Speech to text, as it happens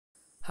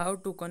How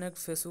to connect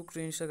Facebook to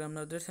Instagram.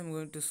 Now that's I'm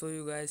going to show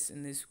you guys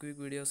in this quick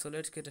video, so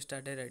let's get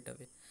started right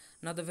away.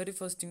 Now the very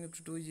first thing you have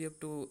to do is you have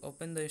to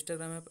open the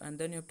Instagram app, and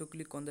then you have to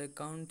click on the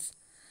accounts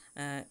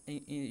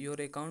in your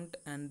account,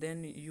 and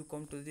then you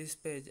come to this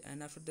page,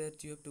 and after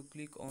that you have to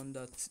click on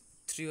the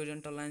three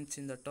horizontal lines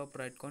in the top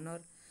right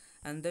corner,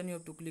 and then you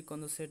have to click on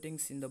the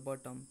settings in the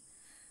bottom,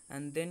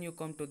 and then you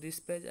come to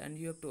this page, and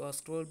you have to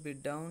scroll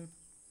bit down,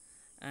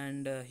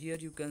 and here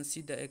you can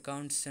see the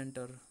account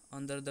center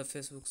under the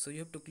Facebook. So you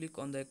have to click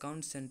on the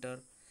account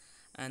center,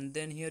 and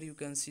then here you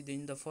can see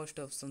in the first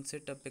option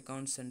setup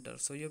account center.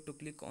 So you have to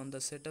click on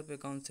the setup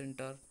account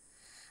center,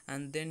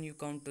 and then you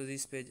come to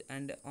this page,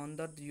 and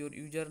under your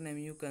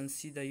username you can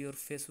see your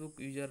Facebook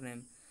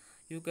username.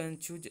 You can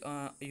choose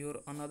your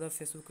another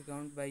Facebook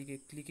account by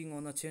clicking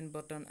on the change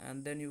button,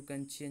 and then you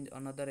can change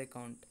another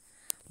account.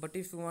 But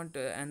if you want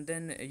and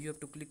then you have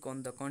to click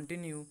on the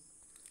continue,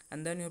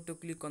 and then you have to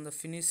click on the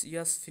finish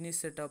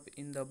setup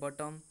in the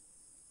bottom,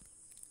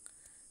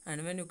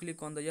 and when you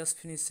click on the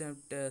finish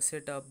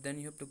setup, then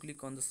you have to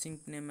click on the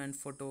sync name and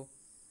photo,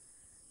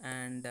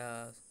 and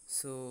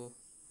so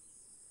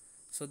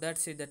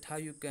that's it. That how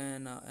you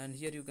can and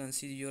here you can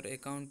see your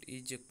account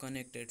is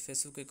connected,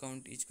 Facebook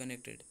account is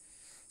connected.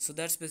 So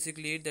that's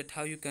basically it, that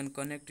how you can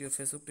connect your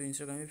Facebook to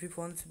Instagram. If you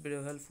found this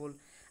video helpful,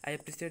 I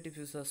appreciate if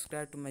you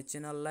subscribe to my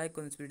channel, like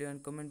on this video,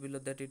 and comment below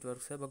that it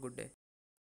works. Have a good day.